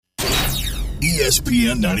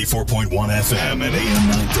ESPN 94.1 FM and AM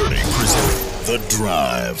 930 present The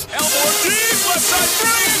Drive. Elmore deep, left side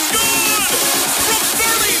three is good! From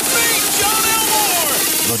 30 feet, John Elmore!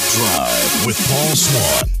 The Drive with Paul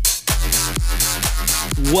Swann.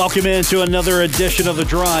 Welcome into another edition of The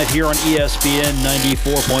Drive here on ESPN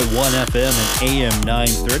 94.1 FM and AM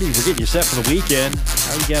 930. We're getting you set for the weekend.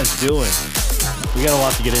 How are you guys doing? We got a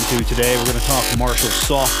lot to get into today. We're going to talk Marshall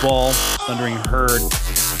softball. Thundering Herd,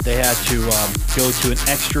 they had to go to an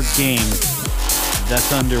extra game.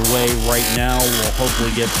 That's underway right now. We'll hopefully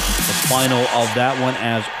get the final of that one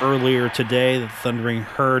as earlier today. The Thundering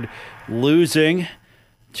Herd losing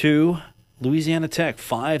to Louisiana Tech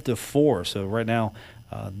 5-4. So right now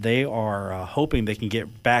they are hoping they can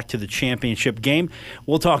get back to the championship game.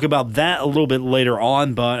 We'll talk about that a little bit later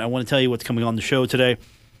on, but I want to tell you what's coming on the show today.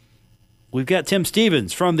 We've got Tim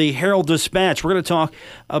Stevens from the Herald-Dispatch. We're going to talk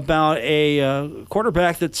about a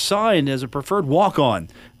quarterback that's signed as a preferred walk-on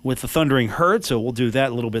with the Thundering Herd, so we'll do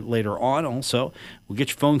that a little bit later on. Also, we'll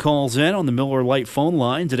get your phone calls in on the Miller Lite phone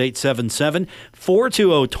lines at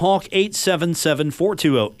 877-420-TALK,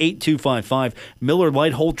 877-420-8255. Miller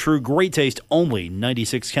Lite, hold true, great taste, only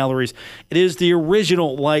 96 calories. It is the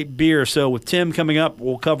original light beer, so with Tim coming up,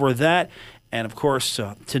 we'll cover that. And, of course,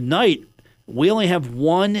 tonight, we only have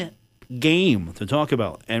one game to talk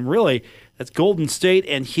about, and really that's Golden State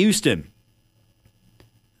and Houston.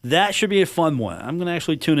 That should be a fun one. I'm going to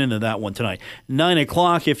actually tune into that one tonight. 9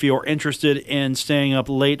 o'clock if you're interested in staying up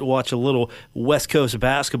late to watch a little West Coast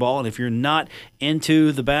basketball. And if you're not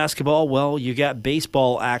into the basketball, well, you got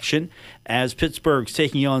baseball action as Pittsburgh's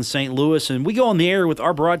taking on St. Louis. And we go on the air with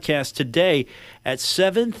our broadcast today at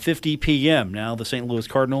 7:50 p.m. Now the St. Louis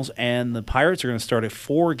Cardinals and the Pirates are going to start a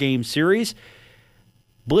 4-game series.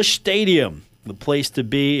 Busch Stadium, the place to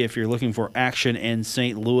be if you're looking for action in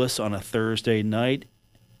St. Louis on a Thursday night.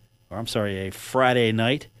 Or I'm sorry, a Friday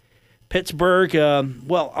night. Pittsburgh,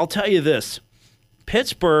 well, I'll tell you this.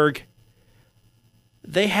 Pittsburgh,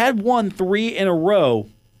 they had won 3 in a row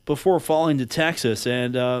before falling to Texas.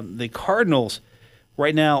 And the Cardinals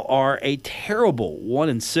right now are a terrible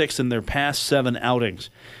 1-6 in their past 7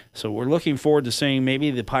 outings. So we're looking forward to seeing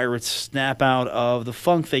maybe the Pirates snap out of the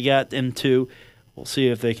funk they got into. We'll see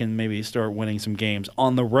if they can maybe start winning some games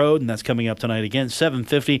on the road, and that's coming up tonight again,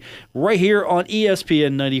 7:50, right here on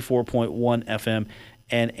ESPN 94.1 FM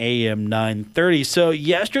and AM 930. So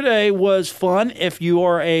yesterday was fun if you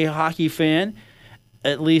are a hockey fan,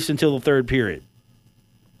 at least until the third period.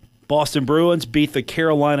 Boston Bruins beat the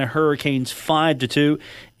Carolina Hurricanes 5-2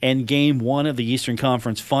 in Game 1 of the Eastern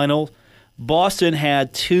Conference Finals. Boston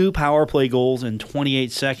had 2 power play goals in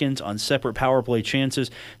 28 seconds on separate power play chances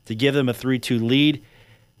to give them a 3-2 lead.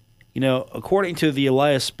 You know, according to the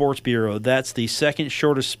Elias Sports Bureau, that's the second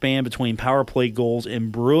shortest span between power play goals in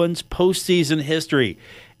Bruins postseason history,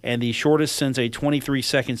 and the shortest since a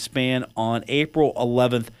 23-second span on April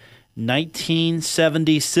 11th,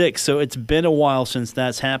 1976. So it's been a while since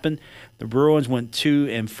that's happened. The Bruins went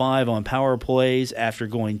 2-5 on power plays after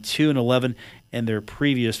going 2-11 in their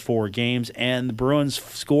previous 4 games, and the Bruins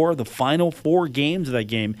score the final 4 games of that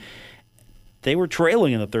game. They were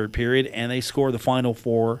trailing in the third period, and they scored the final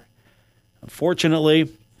 4. Unfortunately,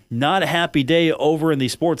 not a happy day over in the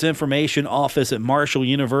sports information office at Marshall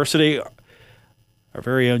University. Our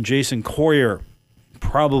very own Jason Coyer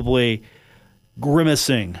probably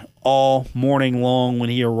grimacing all morning long when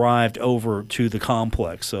he arrived over to the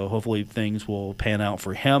complex. So hopefully things will pan out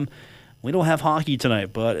for him. We don't have hockey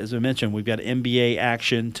tonight, but as I mentioned, we've got NBA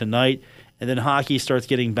action tonight, and then hockey starts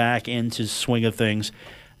getting back into swing of things.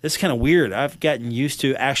 This is kind of weird. I've gotten used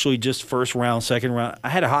to actually just first round, second round. I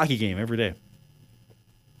had a hockey game every day.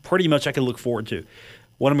 Pretty much I can look forward to.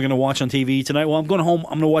 What am I going to watch on TV tonight? Well, I'm going home.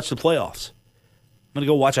 I'm going to watch the playoffs. I'm going to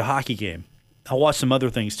go watch a hockey game. I'll watch some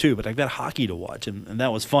other things too, but I've got hockey to watch, and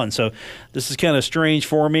that was fun. So this is kind of strange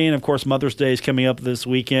for me, and of course Mother's Day is coming up this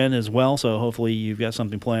weekend as well, so hopefully you've got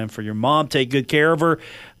something planned for your mom. Take good care of her.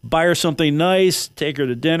 Buy her something nice. Take her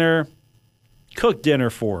to dinner. Cook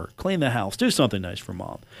dinner for her. Clean the house. Do something nice for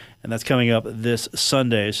Mom. And that's coming up this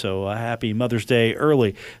Sunday, so a happy Mother's Day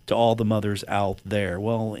early to all the mothers out there.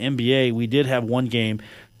 Well, NBA, we did have one game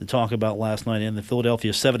to talk about last night, and the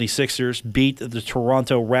Philadelphia 76ers beat the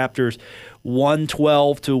Toronto Raptors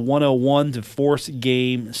 112-101 to force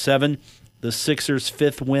Game 7. The Sixers'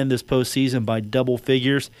 5th win this postseason by double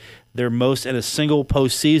figures, their most in a single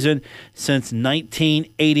postseason since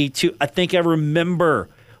 1982. I think I remember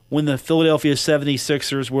when the Philadelphia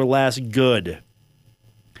 76ers were last good.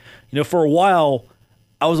 You know, for a while,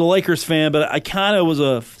 I was a Lakers fan, but I kind of was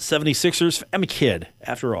a 76ers fan. I'm a kid,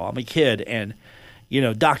 after all. I'm a kid, and, you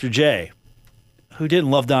know, Dr. J, who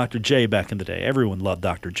didn't love Dr. J back in the day? Everyone loved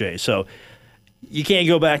Dr. J. So you can't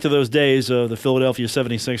go back to those days of the Philadelphia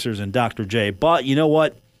 76ers and Dr. J. But you know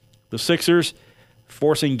what? The Sixers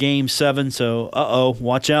forcing Game 7, so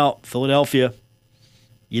watch out, Philadelphia.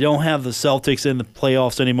 You don't have the Celtics in the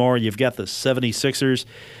playoffs anymore. You've got the 76ers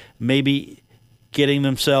maybe getting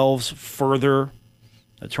themselves further.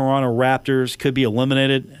 The Toronto Raptors could be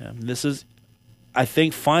eliminated. This is, I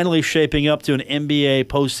think, finally shaping up to an NBA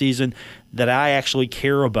postseason that I actually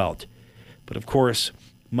care about. But, of course,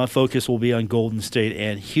 my focus will be on Golden State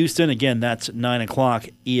and Houston. Again, that's 9 o'clock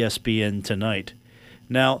ESPN tonight.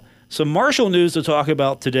 Now, some Marshall news to talk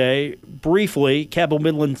about today. Briefly, Cabell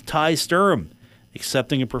Midland's Ty Sturm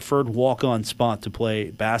accepting a preferred walk-on spot to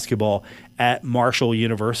play basketball at Marshall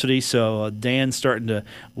University. So Dan's starting to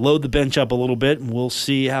load the bench up a little bit, and we'll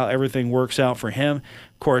see how everything works out for him.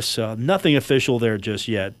 Of course, nothing official there just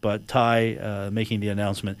yet, but Ty making the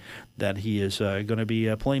announcement that he is going to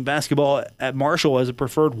be playing basketball at Marshall as a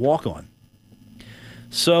preferred walk-on.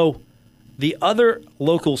 So the other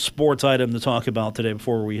local sports item to talk about today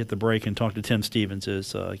before we hit the break and talk to Tim Stevens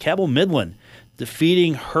is Cabell Midland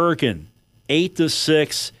defeating Hurricane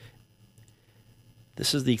 8-6.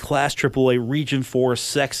 This is the Class AAA Region 4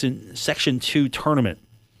 Section 2 tournament,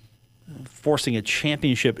 forcing a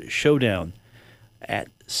championship showdown at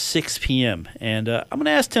 6 p.m. And I'm going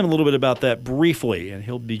to ask Tim a little bit about that briefly, and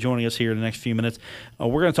he'll be joining us here in the next few minutes.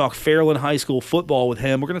 We're going to talk Fairland High School football with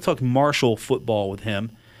him. We're going to talk Marshall football with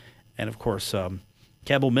him. And, of course,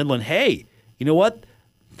 Cabell Midland, hey, you know what?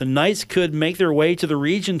 The Knights could make their way to the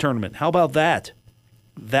region tournament. How about that?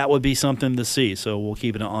 That would be something to see. So we'll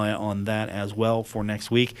keep an eye on that as well for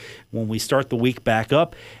next week when we start the week back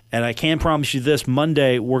up. And I can promise you this,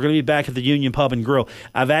 Monday, we're going to be back at the Union Pub and Grill.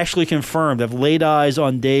 I've actually confirmed, I've laid eyes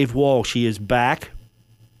on Dave Walsh. He is back.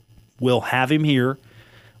 We'll have him here.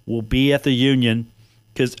 We'll be at the Union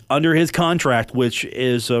because under his contract, which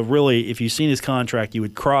is really, if you've seen his contract, you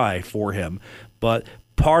would cry for him. But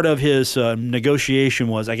part of his negotiation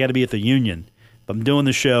was, I got to be at the Union. If I'm doing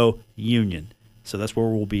the show, Union. So that's where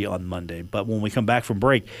we'll be on Monday. But when we come back from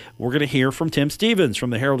break, we're going to hear from Tim Stevens from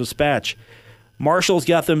the Herald-Dispatch. Marshall's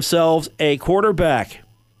got themselves a quarterback.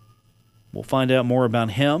 We'll find out more about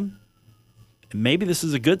him. And maybe this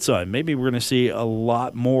is a good sign. Maybe we're going to see a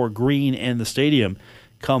lot more green in the stadium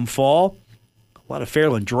come fall. A lot of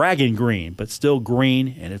Fairland Dragon green, but still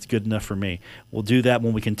green, and it's good enough for me. We'll do that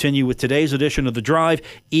when we continue with today's edition of The Drive,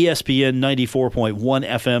 ESPN 94.1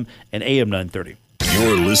 FM and AM 930.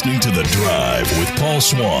 You're listening to The Drive with Paul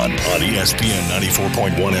Swann on ESPN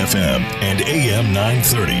 94.1 FM and AM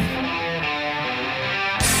 930.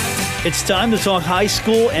 It's time to talk high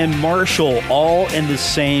school and Marshall all in the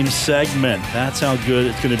same segment. That's how good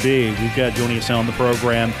it's going to be. We've got joining us on the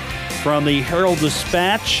program from the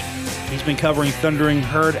Herald-Dispatch. He's been covering Thundering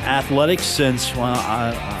Herd athletics since,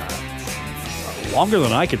 longer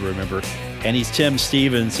than I could remember. And he's Tim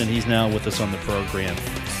Stevens, and he's now with us on the program.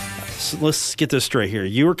 So let's get this straight here.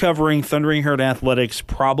 You were covering Thundering Herd athletics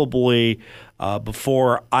probably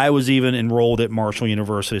before I was even enrolled at Marshall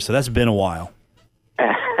University, so that's been a while.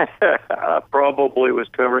 I probably was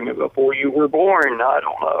covering it before you were born. I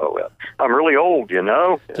don't know. I'm really old, you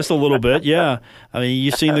know. Just a little bit, yeah. I mean,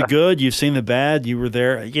 you've seen the good, you've seen the bad. You were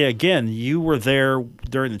there. Yeah, again, you were there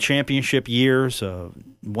during the championship years,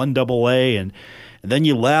 1AA, and then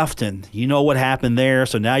you left, and you know what happened there.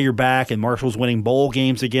 So now you're back, and Marshall's winning bowl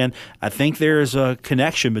games again. I think there's a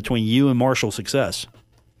connection between you and Marshall's success.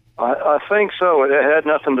 I think so. It had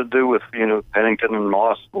nothing to do with, Pennington and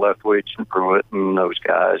Moss, Leftwich and Pruitt and those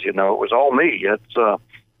guys. It was all me. It's, I'm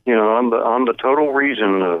the total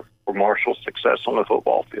reason for Marshall's success on the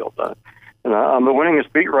football field. And I'm the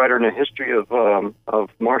winningest beat writer in the history of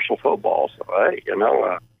Marshall football. So, hey,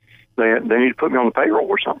 they need to put me on the payroll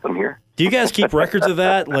or something here. Do you guys keep records of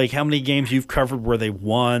that? Like how many games you've covered where they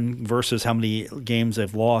won versus how many games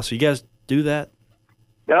they've lost? So you guys do that?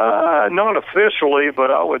 Not officially, but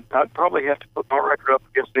I'd probably have to put my record up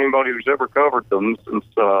against anybody who's ever covered them since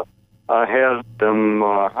I had them.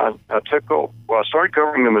 I started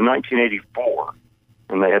covering them in 1984,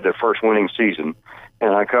 and they had their first winning season,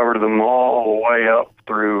 and I covered them all the way up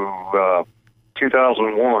through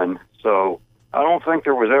 2001. So I don't think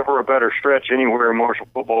there was ever a better stretch anywhere in Marshall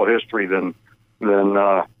football history than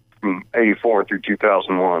from 84 through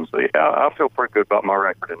 2001. So yeah, I feel pretty good about my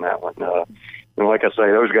record in that one. And like I say,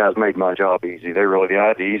 those guys made my job easy. They really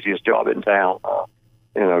had the easiest job in town,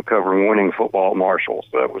 covering winning football at Marshall.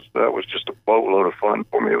 So that was just a boatload of fun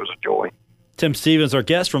for me. It was a joy. Tim Stevens, our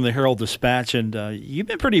guest from the Herald-Dispatch, and you've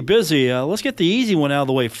been pretty busy. Let's get the easy one out of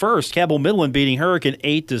the way first. Cabell Midland beating Hurricane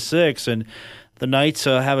 8-6, and the Knights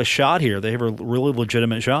have a shot here. They have a really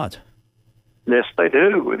legitimate shot. Yes, they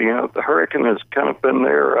do. The Hurricane has kind of been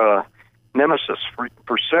their nemesis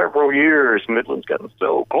for several years. Midland's gotten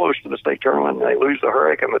so close to the state tournament, and they lose the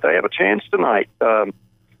Hurricane, but they have a chance tonight. The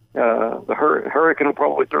Hurricane will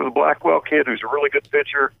probably throw the Blackwell kid, who's a really good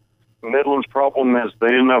pitcher. Midland's problem is they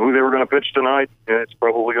didn't know who they were going to pitch tonight. It's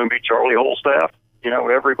probably going to be Charlie Holstaff.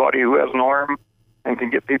 Everybody who has an arm and can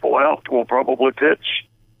get people out will probably pitch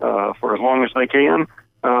for as long as they can.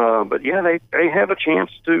 But yeah, they have a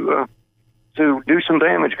chance to do some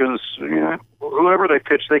damage because whoever they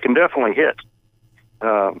pitch, they can definitely hit.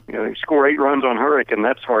 They score 8 runs on Hurricane.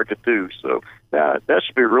 That's hard to do. So that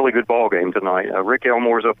should be a really good ball game tonight. Rick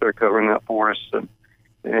Elmore's up there covering that for us, and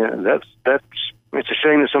it's a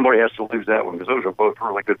shame that somebody has to lose that one because those are both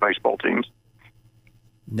really good baseball teams.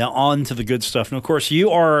 Now on to the good stuff. And, of course, you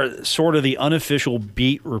are sort of the unofficial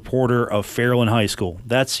beat reporter of Fairland High School.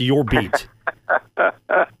 That's your beat.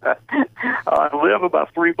 I live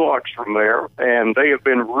about 3 blocks from there, and they have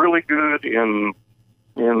been really good in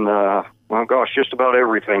just about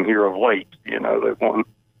everything here of late. They've won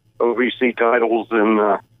OVC titles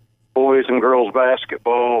in boys and girls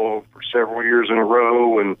basketball for several years in a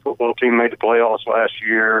row, and football team made the playoffs last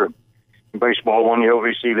year. Baseball won the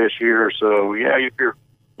OVC this year. So yeah, if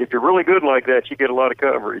you're really good like that, you get a lot of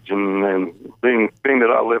coverage. And being that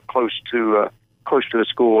I live close to the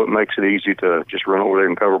school, it makes it easy to just run over there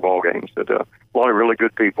and cover ball games. But a lot of really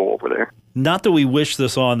good people over there. Not that we wish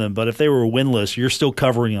this on them, but if they were winless, you're still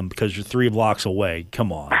covering them because you're 3 blocks away.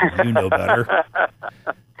 Come on, you know better.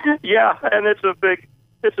 Yeah, and it's a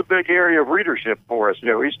big area of readership for us.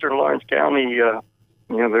 Eastern Lawrence County. There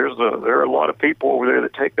are a lot of people over there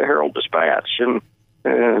that take the Herald-Dispatch, and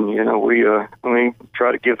we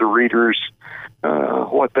try to give the readers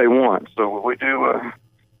what they want. So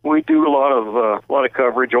we do a lot of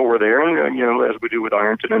coverage over there, and as we do with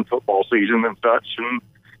Ironton and football season and such,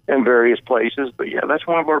 and various places. But yeah, that's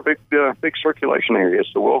one of our big circulation areas.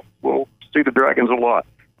 So we'll see the Dragons a lot.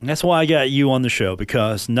 That's why I got you on the show,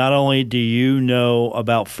 because not only do you know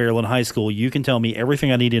about Fairland High School, you can tell me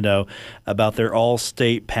everything I need to know about their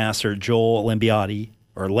all-state passer, Joel Lambiotte,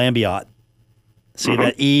 or Lambiotte. See,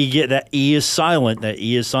 that E is silent. That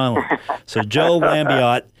E is silent. So Joel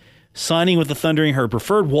Lambiotte signing with the Thundering Herd,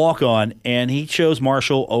 preferred walk-on, and he chose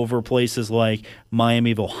Marshall over places like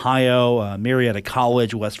Miami of Ohio, Marietta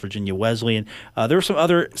College, West Virginia Wesleyan. There are some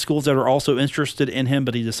other schools that are also interested in him,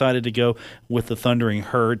 but he decided to go with the Thundering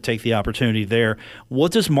Herd, take the opportunity there.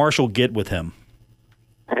 What does Marshall get with him?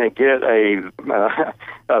 And get a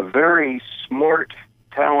very smart,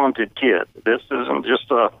 talented kid. This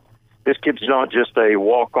kid's not just a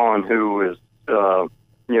walk-on who is,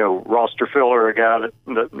 roster filler, a guy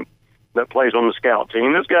that plays on the scout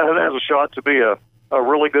team. This guy has a shot to be a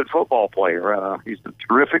really good football player. He's a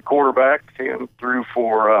terrific quarterback and threw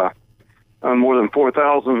for more than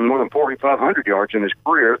 4,500 yards in his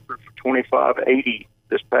career, threw for 2,580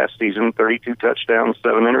 this past season, 32 touchdowns,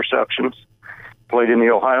 7 interceptions. Played in the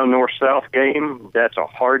Ohio North-South game. That's a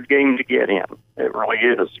hard game to get in. It really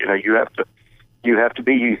is. You have to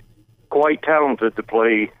be quite talented to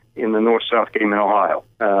play in the North-South game in Ohio.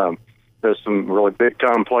 There's some really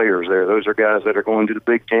big-time players there. Those are guys that are going to the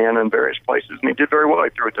Big Ten and various places, and he did very well.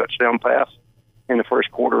 He threw a touchdown pass in the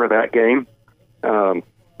first quarter of that game.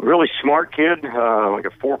 Really smart kid, like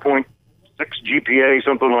a 4.6 GPA,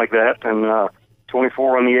 something like that, and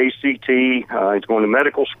 24 on the ACT. He's going to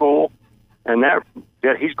medical school, and that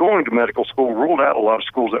he's going to medical school ruled out a lot of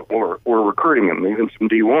schools that were recruiting him, even some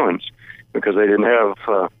D1s, because they didn't have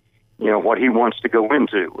what he wants to go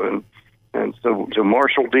into. And so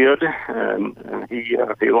Marshall did, and he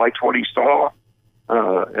liked what he saw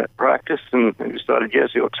at practice, and he decided,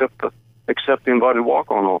 yes, he'll accept the invited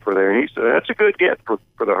walk-on offer there. And he said, that's a good get for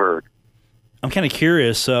the Herd. I'm kind of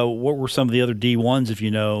curious, what were some of the other D1s, if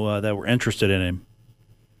you know, that were interested in him?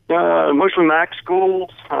 Mostly MAC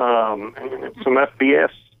schools, and some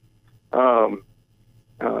FBS,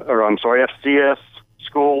 FCS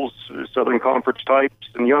schools, Southern Conference types,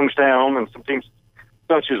 and Youngstown, and some teams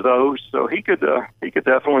such as those. So he could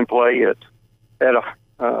definitely play at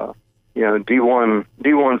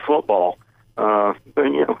D1 football. But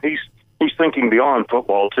he's thinking beyond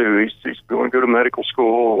football too. He's going to go to medical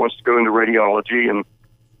school, wants to go into radiology, and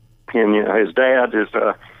his dad is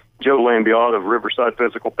Joe Lambiotte of Riverside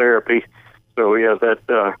Physical Therapy, so he has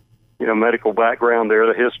that medical background there,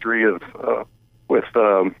 the history of with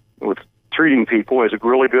treating people. Has a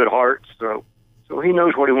really good heart, so he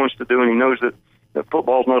knows what he wants to do, and he knows that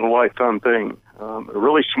football's not a lifetime thing. A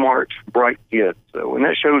really smart, bright kid. So when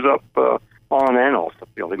that shows up on and off the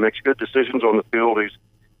field, he makes good decisions on the field.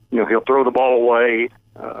 he'll throw the ball away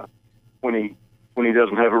when he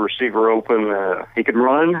doesn't have a receiver open. He can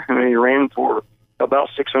run. I mean, he ran for about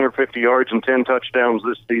 650 yards and 10 touchdowns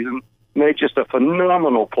this season. Made just a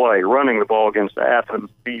phenomenal play running the ball against Athens.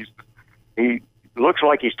 He looks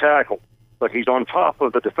like he's tackled, but he's on top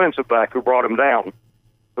of the defensive back who brought him down,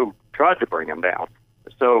 who tried to bring him down.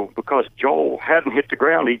 So because Joel hadn't hit the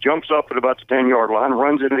ground, he jumps up at about the 10-yard line,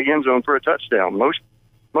 runs into the end zone for a touchdown. Most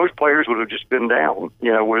players would have just been down.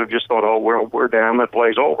 Would have just thought, oh, we're down, that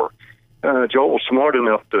play's over. Joel was smart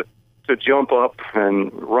enough to jump up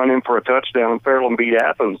and run in for a touchdown. Fairland beat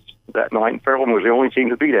Athens that night, and Fairland was the only team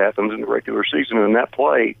to beat Athens in the regular season, and that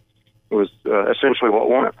play was essentially what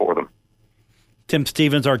won it for them. Tim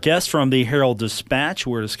Stevens, our guest from the Herald-Dispatch.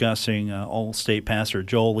 We're discussing All-State passer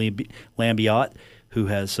Joel Lambiotte, who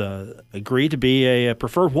has agreed to be a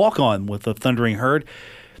preferred walk-on with the Thundering Herd.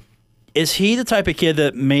 Is he the type of kid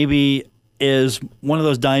that maybe is one of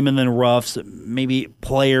those diamond in the roughs that maybe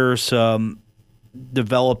players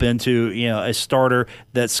develop into, a starter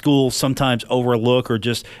that schools sometimes overlook or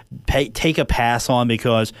just take a pass on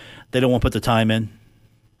because they don't want to put the time in?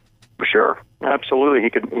 For sure, absolutely,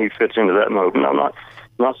 he fits into that mode. And I'm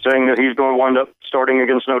not saying that he's going to wind up starting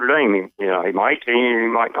against Notre Dame. He might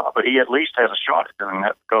not, but he at least has a shot at doing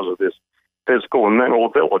that because of his physical and mental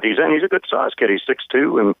abilities. And he's a good size kid. He's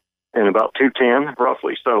 6'2" and about 210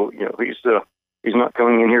 roughly. So he's not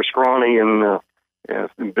coming in here scrawny and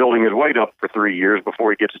building his weight up for 3 years before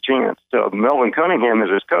he gets a chance. Melvin Cunningham is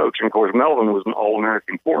his coach, and of course Melvin was an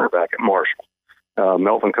All-American cornerback at Marshall.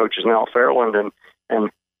 Melvin coaches now at Fairland, and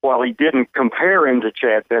while he didn't compare him to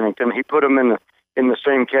Chad Pennington, he put him in the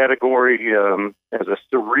same category as a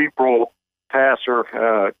cerebral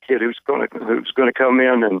passer, kid who's going to come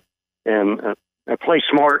in and play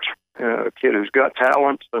smart, kid who's got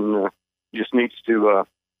talent and just needs to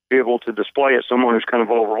be able to display it. Someone who's kind of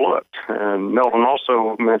overlooked. And Melvin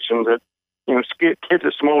also mentioned that kids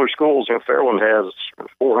at smaller schools, Fairland has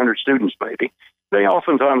 400 students maybe. They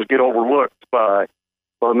oftentimes get overlooked by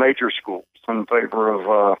major schools in favor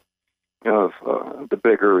of the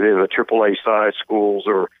bigger, the AAA size schools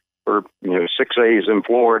or 6As in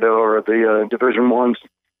Florida or the Division I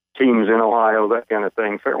teams in Ohio, that kind of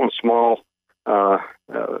thing. Fairland's small.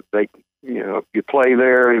 You play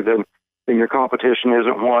there, then your competition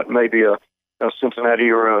isn't what maybe a Cincinnati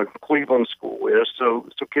or a Cleveland school is. So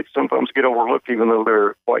kids sometimes get overlooked even though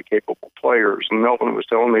they're quite capable players. And Melvin was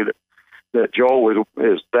telling me that Joel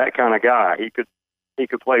is that kind of guy. He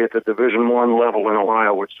could play at the Division I level in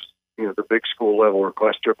Ohio, which is the big school level, or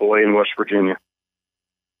Class AAA in West Virginia.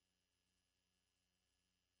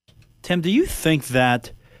 Tim, do you think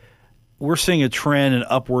that we're seeing an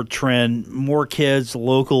upward trend? More kids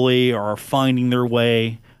locally are finding their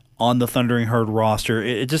way on the Thundering Herd roster.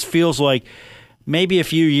 It just feels like maybe a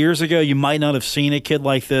few years ago you might not have seen a kid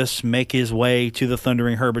like this make his way to the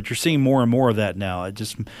Thundering Herd, but you're seeing more and more of that now.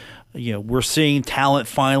 We're seeing talent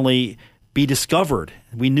finally be discovered.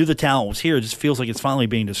 We knew the talent was here. It just feels like it's finally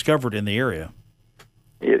being discovered in the area.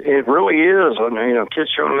 It really is. Kids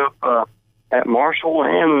showing up at Marshall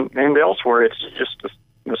and elsewhere. It's just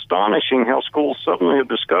astonishing how schools suddenly have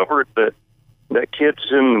discovered that kids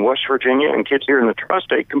in West Virginia and kids here in the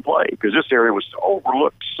Tri-State can play, because this area was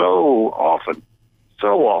overlooked so often.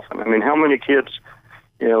 I mean, how many kids,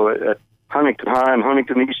 at Huntington High and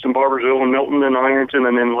Huntington East and Barbersville and Milton and Ironton,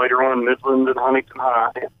 and then later on Midland and Huntington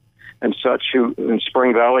High and such, who in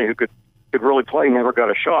Spring Valley who could really play, never got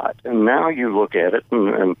a shot. And now you look at it,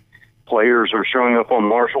 and players are showing up on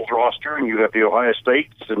Marshall's roster, and you have the Ohio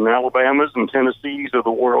States and Alabamas and Tennessees of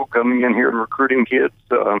the world coming in here and recruiting kids.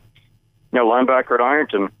 Linebacker at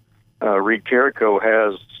Ironton, Reed Carrico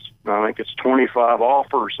has, I think it's 25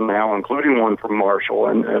 offers now, including one from Marshall,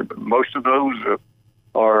 and most of those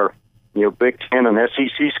are Big Ten and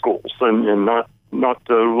SEC schools, and not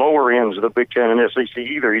the lower ends of the Big Ten and SEC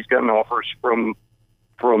either. He's gotten offers from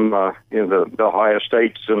the Ohio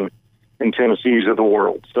States and Tennessees of the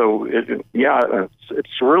world. So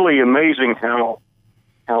it's really amazing how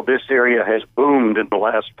this area has boomed in the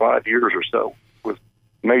last 5 years or so, with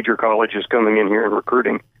major colleges coming in here and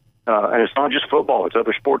recruiting. And it's not just football, it's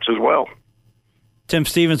other sports as well. Tim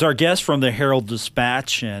Stevens, our guest from the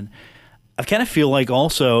Herald-Dispatch, and I kind of feel like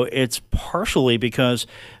also it's partially because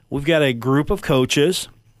we've got a group of coaches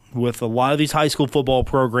with a lot of these high school football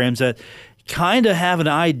programs that kind of have an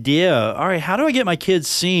idea. All right, how do I get my kids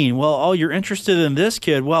seen? Well, you're interested in this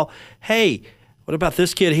kid. Well, hey, what about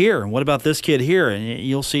this kid here? And what about this kid here? And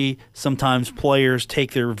you'll see sometimes players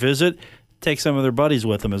take their visit, take some of their buddies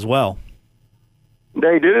with them as well.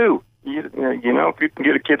 They do. If you can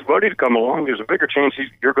get a kid's buddy to come along, there's a bigger chance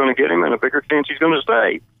you're going to get him and a bigger chance he's going to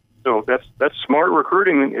stay. So that's smart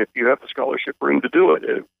recruiting if you have the scholarship room to do it.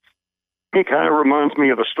 It kind of reminds me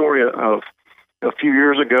of a story of a few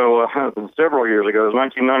years ago, several years ago. It was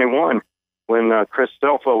 1991 when Chris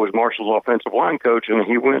Stelfo was Marshall's offensive line coach, and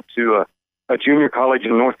he went to a junior college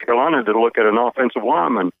in North Carolina to look at an offensive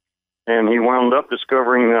lineman. And he wound up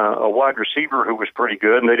discovering a wide receiver who was pretty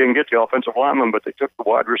good. And they didn't get the offensive lineman, but they took the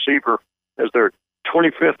wide receiver as their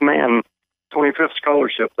 25th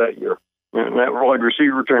scholarship that year. And that wide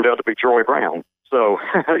receiver turned out to be Troy Brown. So,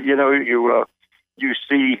 you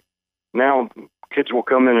see now kids will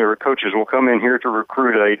come in, or coaches will come in here to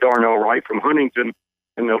recruit a Darnell Wright from Huntington,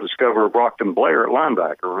 and they'll discover a Brockton Blair at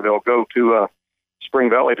linebacker. Or they'll go to Spring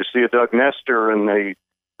Valley to see a Doug Nestor, and they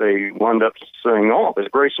wound up saying, "Oh, this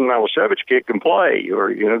Grayson Malashevich kid can play,"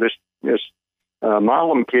 or this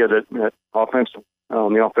Milam kid at the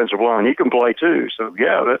offensive line, he can play too. So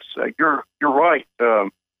yeah, that's you're right.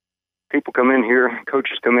 People come in here,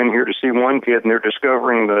 coaches come in here to see one kid, and they're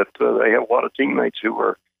discovering that they have a lot of teammates who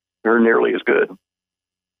are nearly as good.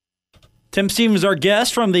 Tim Stevens, our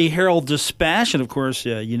guest from the Herald-Dispatch, and of course,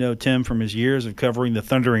 Tim from his years of covering the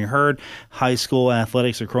Thundering Herd, high school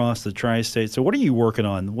athletics across the tri-state. So, what are you working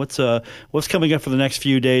on? What's coming up for the next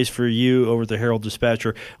few days for you over at the Herald-Dispatch?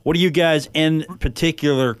 Or what are you guys in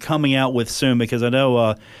particular coming out with soon? Because I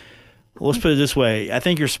know, let's put it this way: I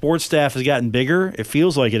think your sports staff has gotten bigger. It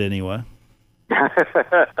feels like it anyway.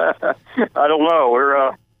 I don't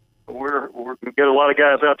know. We get a lot of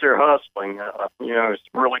guys out there hustling. It's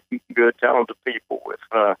really good, talented people with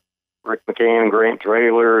Rick McCann, Grant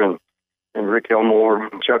Traylor, and Rick Elmore,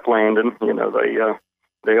 and Chuck Landon.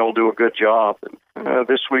 They all do a good job. And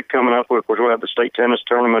this week coming up, we'll have the state tennis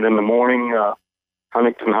tournament in the morning.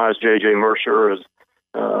 Huntington High's J.J. Mercer has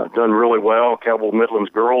done really well. Cabell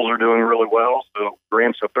Midland's girls are doing really well. So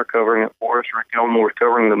Grant's up there covering it for us. Rick Elmore's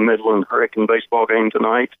covering the Midland Hurricane baseball game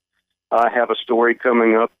tonight. I have a story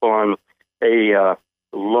coming up on a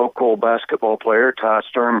local basketball player, Ty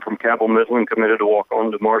Sturm from Cabell Midland, committed to walk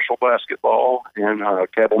on to Marshall basketball, and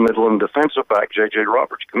Cabell Midland defensive back J.J.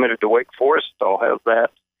 Roberts committed to Wake Forest. I'll have that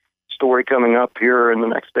story coming up here in the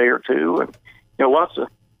next day or two, and lots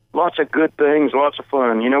of good things, lots of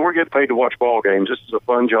fun. We're getting paid to watch ball games. This is a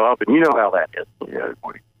fun job, and you know how that is.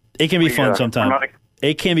 It can be fun sometimes.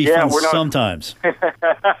 It can be fun sometimes.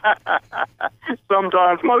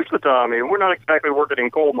 Sometimes, most of the time. We're not exactly working in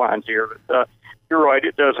coal mines here, but you're right.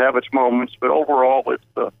 It does have its moments, but overall, it's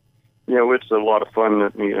a lot of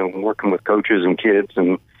fun. Working with coaches and kids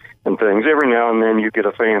and things. Every now and then, you get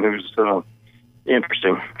a fan who's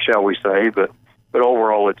interesting, shall we say? But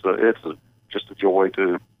overall, it's just a joy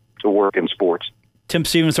to work in sports. Tim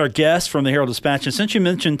Stevens, our guest from the Herald-Dispatch. And since you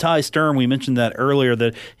mentioned Ty Sturm, we mentioned that earlier,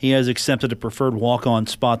 that he has accepted a preferred walk-on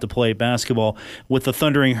spot to play basketball with the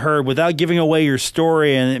Thundering Herd. Without giving away your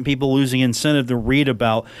story and people losing incentive to read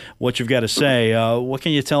about what you've got to say, what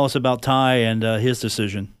can you tell us about Ty and his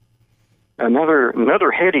decision?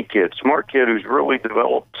 Another heady kid, smart kid who's really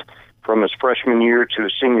developed from his freshman year to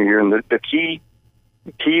his senior year. And the key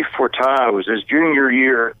for Ty was his junior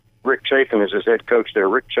year. Rick Chapin is his head coach there.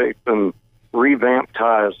 Rick Chapin revamped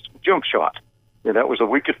Ty's jump shot. That was the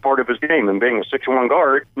weakest part of his game. And being a 6'1"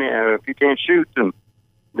 guard, if you can't shoot,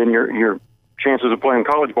 then your chances of playing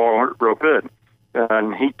college ball aren't real good.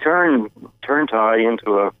 And he turned Ty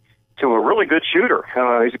into a really good shooter.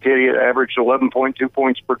 He's a kid. He averaged 11.2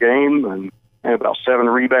 points per game and had about 7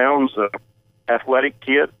 rebounds. Athletic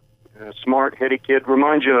kid, smart, heady kid.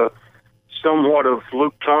 Reminds you somewhat of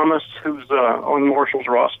Luke Thomas, who's on Marshall's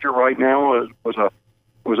roster right now.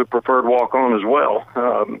 Was a preferred walk-on as well.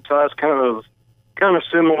 Ty's kind of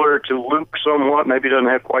similar to Luke somewhat. Maybe doesn't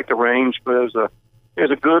have quite the range, but is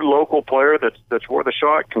a good local player that's worth a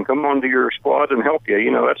shot, can come onto your squad and help you.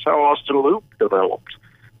 That's how Austin Luke developed.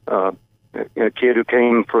 A kid who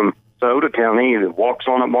came from Sauter County, that walks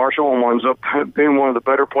on at Marshall and winds up being one of the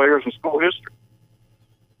better players in school history.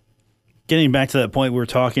 Getting back to that point we were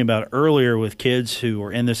talking about earlier with kids who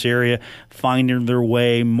are in this area finding their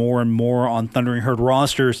way more and more on Thundering Herd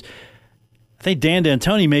rosters, I think Dan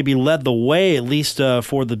D'Antoni maybe led the way, at least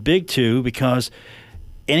for the big two, because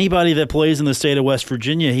anybody that plays in the state of West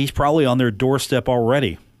Virginia, he's probably on their doorstep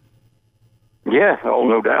already. Yeah,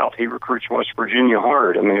 no doubt. He recruits West Virginia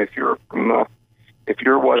hard. I mean, if you're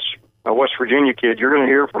a West Virginia kid, you're going to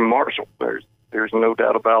hear from Marshall. There's no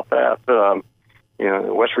doubt about that.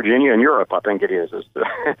 West Virginia and Europe, I think it is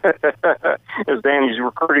as Danny's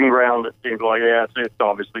recruiting ground. It seems like it's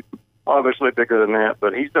obviously bigger than that.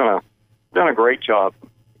 But he's done a great job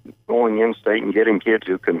going in state and getting kids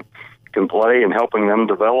who can play and helping them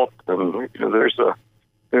develop. And there's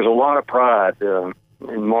a lot of pride in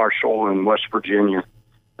Marshall and West Virginia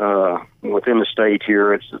within the state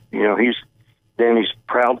here. It's Danny's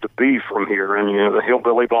proud to be from here, and the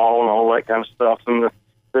hillbilly ball and all that kind of stuff, and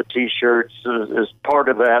the T-shirts is part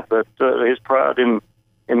of that. But his pride in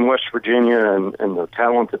West Virginia and the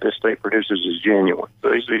talent that this state produces is genuine.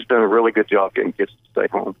 So he's done a really good job getting kids to stay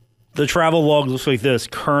home. The travel log looks like this: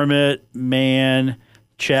 Kermit, Man,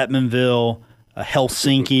 Chapmanville,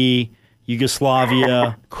 Helsinki,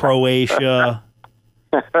 Yugoslavia, Croatia.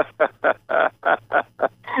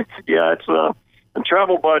 Yeah, it's the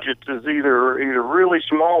travel budget is either really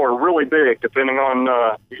small or really big, depending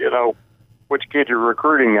on which kid you're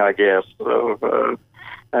recruiting, I guess. So,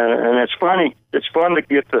 and it's funny. It's fun to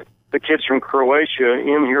get the kids from Croatia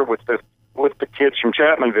in here with the kids from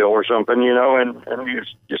Chapmanville or something, and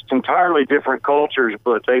it's just entirely different cultures,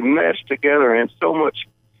 but they mesh together, and it's so much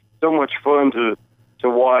fun to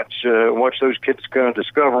watch those kids kind of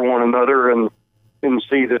discover one another and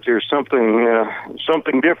see that there's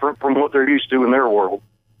something different from what they're used to in their world.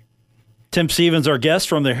 Tim Stevens, our guest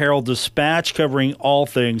from the Herald-Dispatch, covering all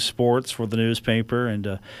things sports for the newspaper,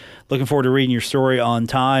 and looking forward to reading your story on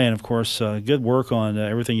Ty, and of course, good work on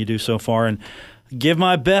everything you do so far. And give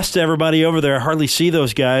my best to everybody over there. I hardly see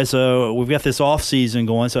those guys. We've got this off season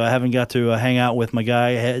going, so I haven't got to hang out with my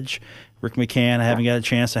guy Hedge, Rick McCann. I haven't got a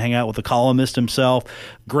chance to hang out with the columnist himself.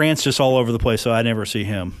 Grant's just all over the place, so I never see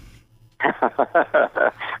him.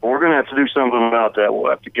 We're going to have to do something about that. We'll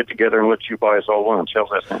have to get together and let you buy us all lunch. How's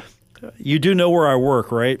that sound? You do know where I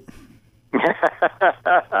work, right?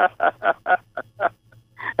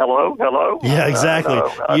 Hello? Yeah, exactly.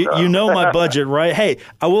 You know my budget, right? Hey,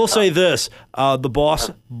 I will say this. The boss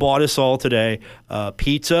bought us all today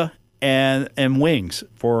pizza and wings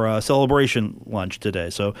for a celebration lunch today.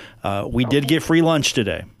 So we did get free lunch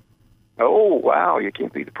today. Oh, wow. You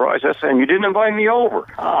can't beat the price. And you didn't invite me over.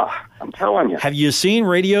 I'm telling you. Have you seen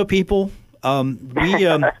radio people?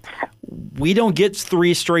 We don't get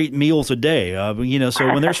 3 straight meals a day.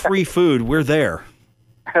 So when there's free food, we're there.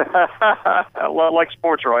 A lot like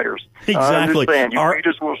sports writers. Exactly. You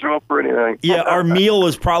just will show up for anything. Yeah, our meal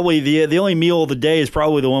is probably the only meal of the day is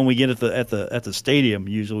probably the one we get at the stadium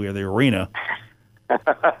usually, or the arena.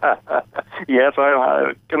 Yes,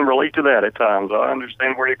 I can relate to that at times. I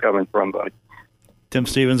understand where you're coming from, buddy. Tim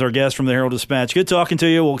Stevens, our guest from the Herald-Dispatch. Good talking to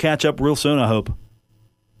you. We'll catch up real soon, I hope.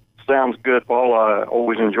 Sounds good, Paul. I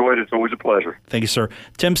always enjoyed it. It's always a pleasure. Thank you, sir.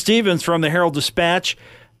 Tim Stevens from the Herald-Dispatch,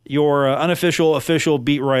 your official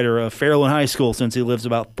beat writer of Fairland High School, since he lives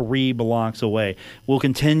about 3 blocks away. We'll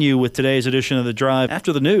continue with today's edition of The Drive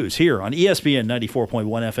after the news here on ESPN 94.1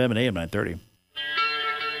 FM and AM 930.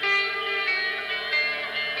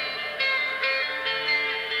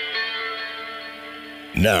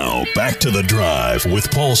 Now, back to The Drive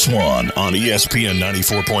with Paul Swann on ESPN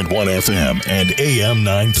 94.1 FM and AM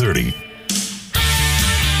 930.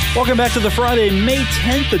 Welcome back to the Friday, May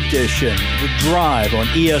 10th edition, The Drive on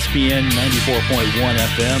ESPN 94.1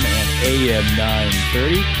 FM and AM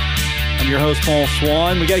 930. I'm your host, Paul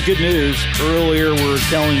Swann. We got good news. Earlier, we were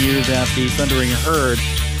telling you that the Thundering Herd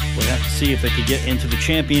would have to see if they could get into the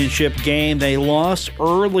championship game. They lost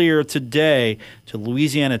earlier today to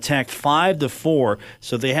Louisiana Tech 5-4,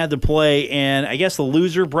 so they had to play in, I guess, the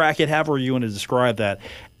loser bracket, however you want to describe that,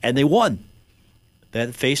 and they won.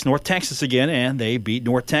 That faced North Texas again, and they beat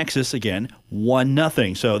North Texas again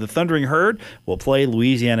 1-0. So the Thundering Herd will play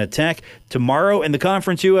Louisiana Tech tomorrow in the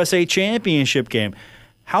Conference USA Championship game.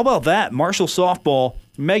 How about that? Marshall softball,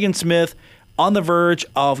 Megan Smith on the verge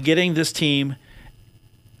of getting this team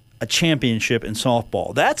a championship in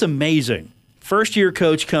softball. That's amazing. First-year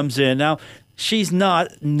coach comes in. Now, she's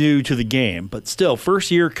not new to the game, but still,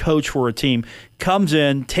 first-year coach for a team comes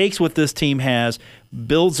in, takes what this team has,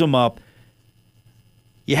 builds them up.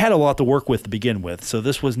 You had a lot to work with to begin with, so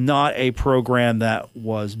this was not a program that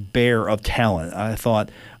was bare of talent. I thought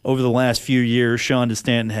over the last few years, Sean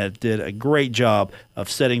DeStanton did a great job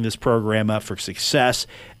of setting this program up for success.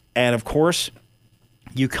 And, of course,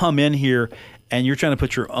 you come in here and you're trying to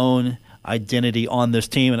put your own identity on this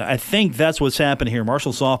team, and I think that's what's happened here.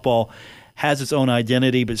 Marshall softball has its own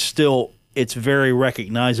identity, but still it's very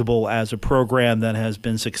recognizable as a program that has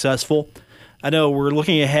been successful. I know we're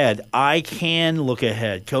looking ahead. I can look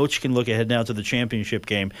ahead. Coach can look ahead now to the championship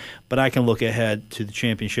game, but I can look ahead to the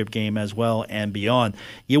championship game as well and beyond.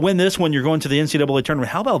 You win this one, you're going to the NCAA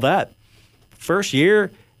tournament. How about that? First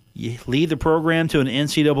year, you lead the program to an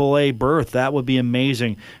NCAA berth. That would be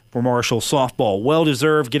amazing for Marshall softball.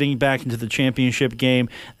 Well-deserved getting back into the championship game.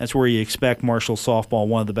 That's where you expect Marshall softball,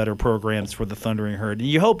 one of the better programs for the Thundering Herd. And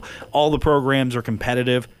you hope all the programs are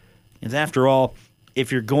competitive, because after all,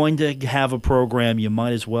 if you're going to have a program, you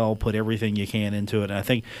might as well put everything you can into it. And I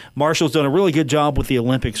think Marshall's done a really good job with the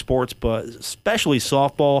Olympic sports, but especially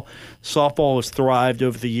softball. Softball has thrived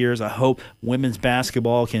over the years. I hope women's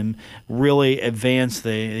basketball can really advance.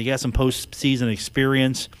 They got some postseason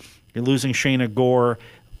experience. You're losing Shayna Gore,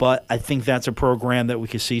 but I think that's a program that we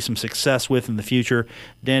could see some success with in the future.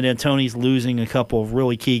 Dan D'Antoni's losing a couple of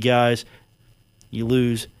really key guys. You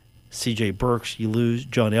lose C.J. Burks. You lose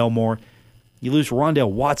John Elmore. You lose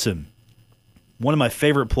Rondell Watson, one of my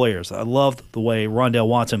favorite players. I loved the way Rondell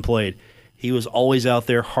Watson played. He was always out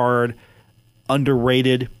there hard,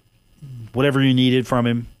 underrated. Whatever you needed from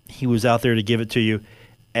him, he was out there to give it to you.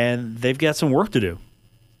 And they've got some work to do.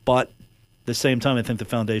 But at the same time, I think the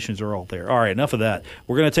foundations are all there. All right, enough of that.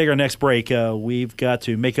 We're going to take our next break. We've got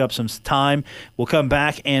to make up some time. We'll come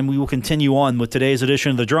back, and we will continue on with today's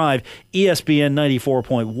edition of The Drive, ESPN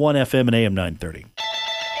 94.1 FM and AM 930.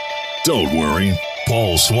 Don't worry.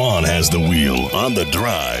 Paul Swann has the wheel on The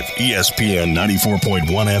Drive, ESPN 94.1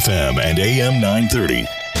 FM and AM 930.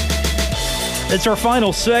 It's our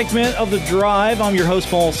final segment of The Drive. I'm your host,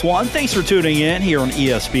 Paul Swann. Thanks for tuning in here on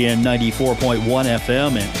ESPN 94.1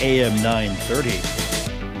 FM and AM 930.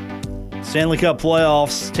 Stanley Cup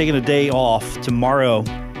playoffs taking a day off tomorrow.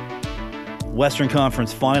 Western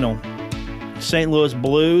Conference Final. St. Louis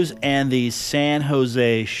Blues and the San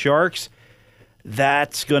Jose Sharks.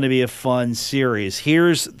 That's going to be a fun series.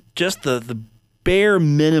 Here's just the bare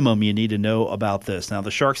minimum you need to know about this. Now, the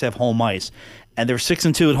Sharks have home ice, and they're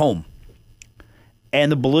 6-2 at home.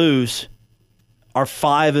 And the Blues are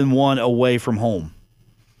 5-1 away from home.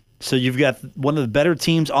 So you've got one of the better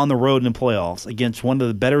teams on the road in the playoffs against one of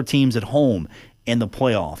the better teams at home in the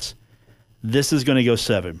playoffs. This is going to go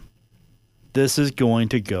 7. This is going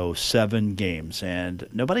to go 7 games. And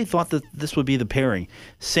nobody thought that this would be the pairing.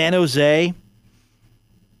 San Jose,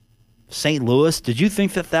 St. Louis, did you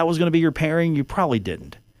think that that was going to be your pairing? You probably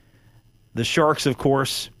didn't. The Sharks, of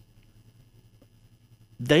course,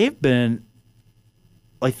 they've been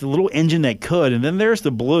like the little engine that could. And then there's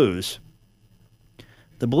the Blues.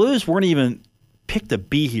 The Blues weren't even picked to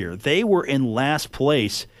be here. They were in last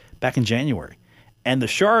place back in January. And the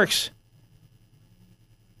Sharks,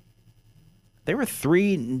 they were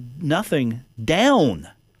 3-0 down.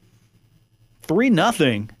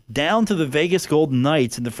 3-0 down to the Vegas Golden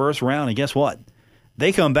Knights in the first round. And guess what?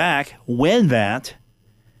 They come back, win that,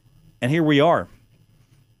 and here we are.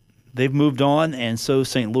 They've moved on, and so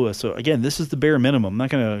St. Louis. So, again, this is the bare minimum. I'm not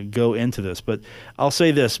going to go into this, but I'll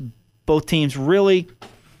say this. Both teams really,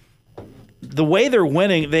 the way they're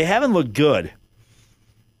winning, they haven't looked good.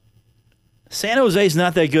 San Jose's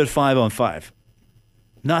not that good 5-on-5.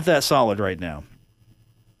 Not that solid right now.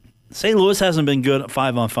 St. Louis hasn't been good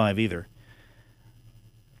 5-on-5 either.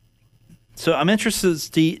 So I'm interested to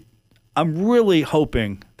see. I'm really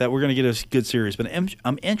hoping that we're going to get a good series, but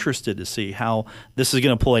I'm interested to see how this is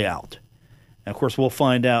going to play out. And, of course, we'll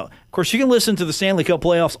find out. Of course, you can listen to the Stanley Cup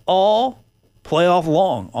playoffs all playoff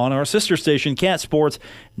long on our sister station, Cat Sports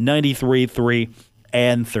 93.3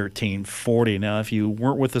 and 1340. Now, if you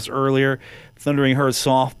weren't with us earlier, Thundering Herd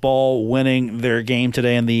softball winning their game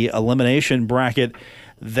today in the elimination bracket.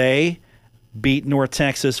 They beat North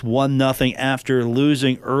Texas 1-0 after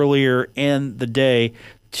losing earlier in the day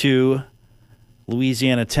to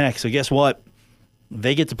Louisiana Tech. So guess what?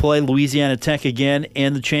 They get to play Louisiana Tech again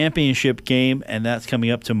in the championship game, and that's coming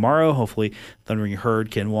up tomorrow. Hopefully, Thundering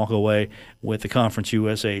Herd can walk away with the Conference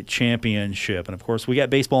USA championship. And, of course, we got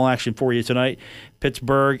baseball action for you tonight.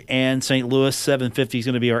 Pittsburgh and St. Louis, 7:50 is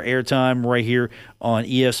going to be our airtime right here on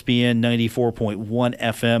ESPN 94.1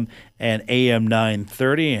 FM and AM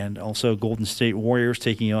 930, and also Golden State Warriors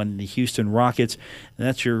taking on the Houston Rockets. And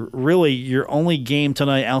that's your only game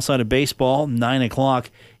tonight outside of baseball, 9 o'clock.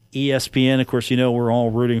 ESPN, of course, you know we're all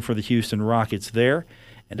rooting for the Houston Rockets there.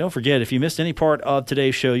 And don't forget, if you missed any part of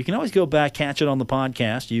today's show, you can always go back, catch it on the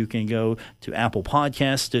podcast. You can go to Apple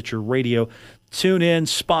Podcasts, Stitcher Radio, TuneIn,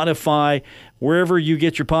 Spotify. Wherever you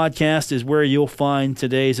get your podcast is where you'll find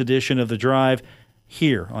today's edition of The Drive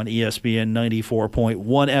here on ESPN 94.1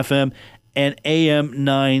 FM and AM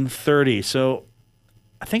 930. So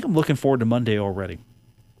I think I'm looking forward to Monday already.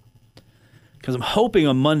 Because I'm hoping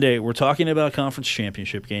on Monday we're talking about a conference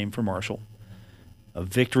championship game for Marshall. A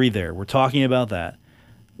victory there. We're talking about that.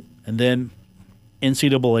 And then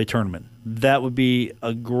NCAA tournament. That would be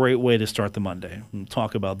a great way to start the Monday. We'll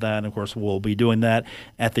talk about that. And, of course, we'll be doing that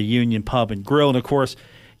at the Union Pub and Grill. And, of course,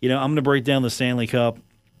 I'm going to break down the Stanley Cup.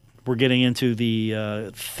 We're getting into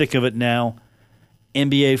the thick of it now.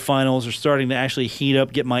 NBA finals are starting to actually heat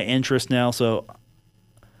up, get my interest now. So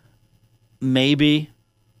maybe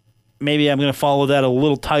maybe I'm going to follow that a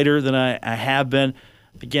little tighter than I have been.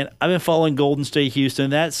 Again, I've been following Golden State Houston.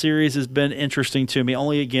 That series has been interesting to me,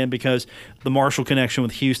 only again because the Marshall connection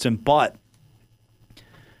with Houston. But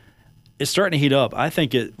it's starting to heat up. I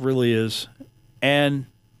think it really is. And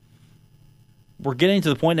we're getting to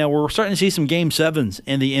the point now where we're starting to see some Game 7s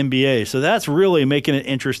in the NBA. So that's really making it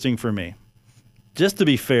interesting for me. Just to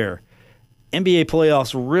be fair, NBA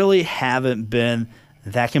playoffs really haven't been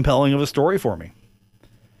that compelling of a story for me.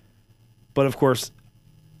 But, of course,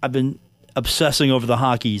 I've been obsessing over the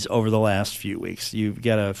hockeys over the last few weeks. You've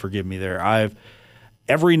got to forgive me there.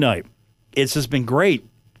 Every night, it's just been great.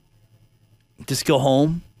 Just go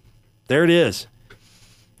home. There it is.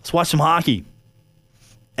 Let's watch some hockey.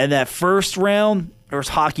 And that first round, there was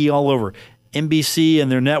hockey all over. NBC and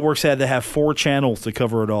their networks had to have 4 channels to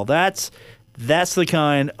cover it all. That's the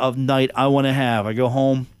kind of night I want to have. I go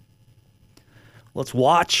home. Let's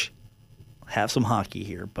watch. Have some hockey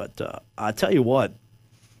here. But I tell you what,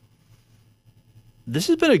 this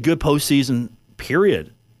has been a good postseason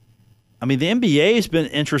period. I mean, the NBA has been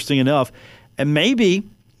interesting enough. And maybe,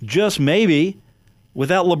 just maybe,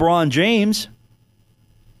 without LeBron James,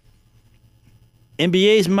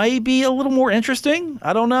 NBA's may be a little more interesting.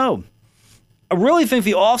 I don't know. I really think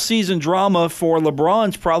the offseason drama for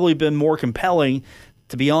LeBron's probably been more compelling,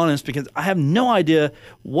 to be honest, because I have no idea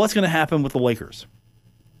what's going to happen with the Lakers.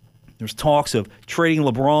 There's talks of trading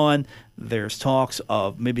LeBron. There's talks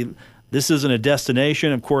of maybe this isn't a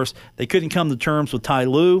destination. Of course, they couldn't come to terms with Ty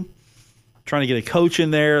Lue, trying to get a coach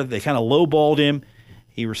in there. They kind of lowballed him.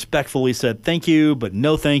 He respectfully said thank you, but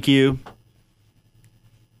no thank you.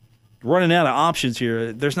 Running out of options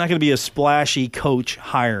here. There's not going to be a splashy coach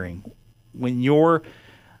hiring. When you're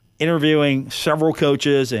interviewing several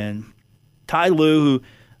coaches and Ty Lue, who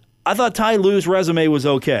I thought Ty Lue's resume was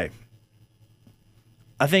okay.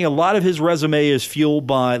 I think a lot of his resume is fueled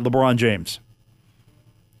by LeBron James.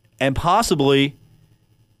 And possibly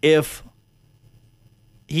if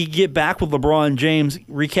he could get back with LeBron James,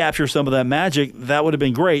 recapture some of that magic, that would have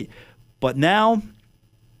been great. But now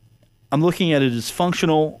I'm looking at a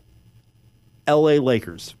dysfunctional LA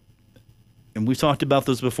Lakers. And we've talked about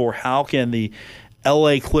this before. How can the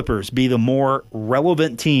LA Clippers be the more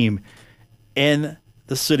relevant team in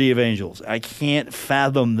the City of Angels? I can't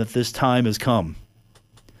fathom that this time has come.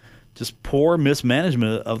 Just poor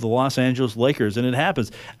mismanagement of the Los Angeles Lakers, and it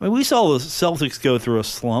happens. I mean, we saw the Celtics go through a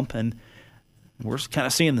slump, and we're kind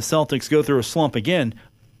of seeing the Celtics go through a slump again.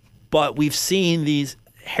 But we've seen these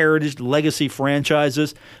heritage legacy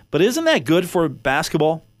franchises. But isn't that good for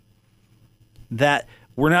basketball? That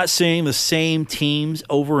we're not seeing the same teams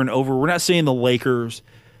over and over. We're not seeing the Lakers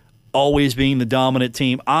always being the dominant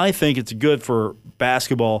team. I think it's good for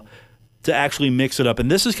basketball to actually mix it up. And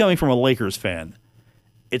this is coming from a Lakers fan.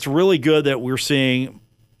 It's really good that we're seeing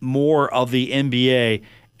more of the NBA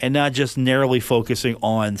and not just narrowly focusing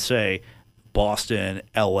on, say, Boston,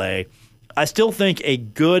 LA. I still think a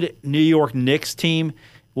good New York Knicks team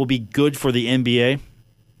will be good for the NBA.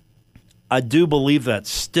 I do believe that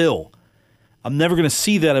still. I'm never going to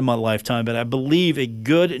see that in my lifetime, but I believe a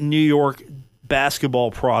good New York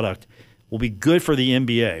basketball product will be good for the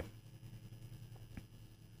NBA.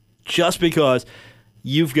 Just because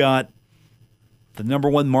you've got the number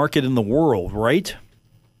one market in the world, right?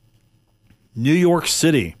 New York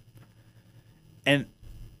City. And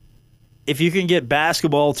if you can get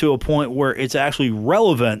basketball to a point where it's actually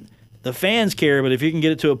relevant, the fans care, but if you can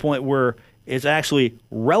get it to a point where it's actually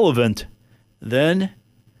relevant, then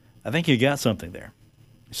I think you got something there.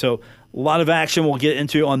 So a lot of action we'll get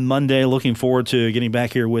into on Monday. Looking forward to getting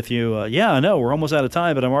back here with you. I know we're almost out of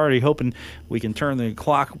time, but I'm already hoping we can turn the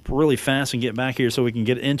clock really fast and get back here so we can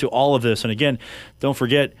get into all of this. And again, don't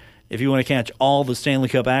forget, if you want to catch all the Stanley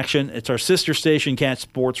Cup action, it's our sister station, Catch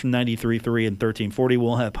Sports from 93.3 and 1340.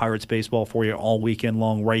 We'll have Pirates baseball for you all weekend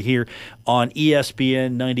long right here on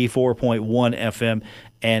ESPN 94.1 FM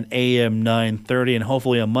and AM 930. And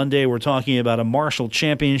hopefully on Monday we're talking about a Marshall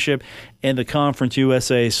Championship in the Conference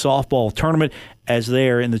USA softball tournament. As they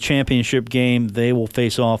are in the championship game, they will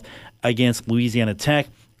face off against Louisiana Tech.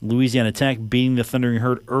 Louisiana Tech beating the Thundering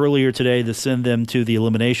Herd earlier today to send them to the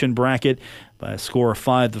elimination bracket by a score of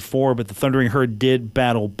 5-4, but the Thundering Herd did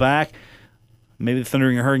battle back. Maybe the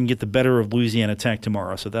Thundering Herd can get the better of Louisiana Tech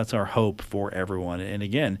tomorrow, so that's our hope for everyone. And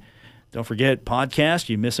again, don't forget, podcast,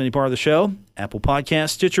 you miss any part of the show, Apple Podcasts,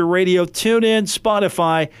 Stitcher Radio, TuneIn,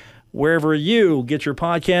 Spotify, wherever you get your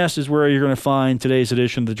podcast is where you're going to find today's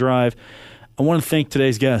edition of The Drive. I want to thank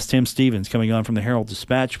today's guest, Tim Stevens, coming on from the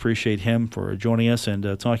Herald-Dispatch. Appreciate him for joining us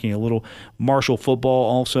and talking a little Marshall football,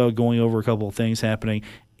 also going over a couple of things happening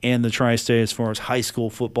in the tri-state as far as high school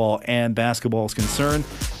football and basketball is concerned.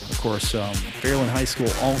 Of course, Fairland High School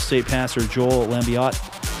All-State passer Joel Lambiotte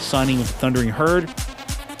signing with the Thundering Herd.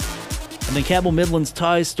 And then Cabell Midland's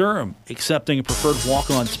Ty Sturm accepting a preferred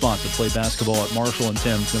walk-on spot to play basketball at Marshall, and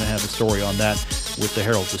Tim's going to have a story on that with the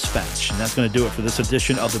Herald-Dispatch. And that's going to do it for this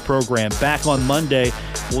edition of the program. Back on Monday,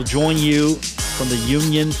 we'll join you from the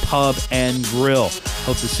Union Pub and Grill.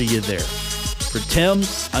 Hope to see you there. For Tim,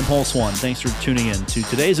 I'm Paul Swann. Thanks for tuning in to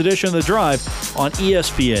today's edition of The Drive on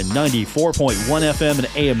ESPN 94.1 FM and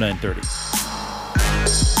AM 930.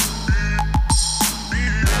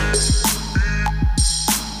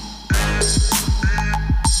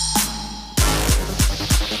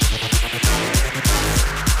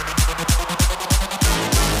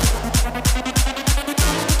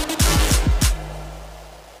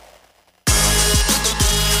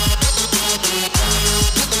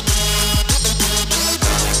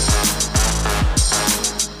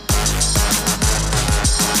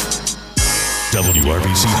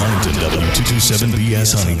 WRBC Huntington,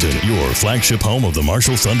 W227BS Huntington, your flagship home of the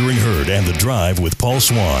Marshall Thundering Herd and The Drive with Paul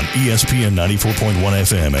Swann, ESPN 94.1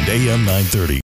 FM and AM 930.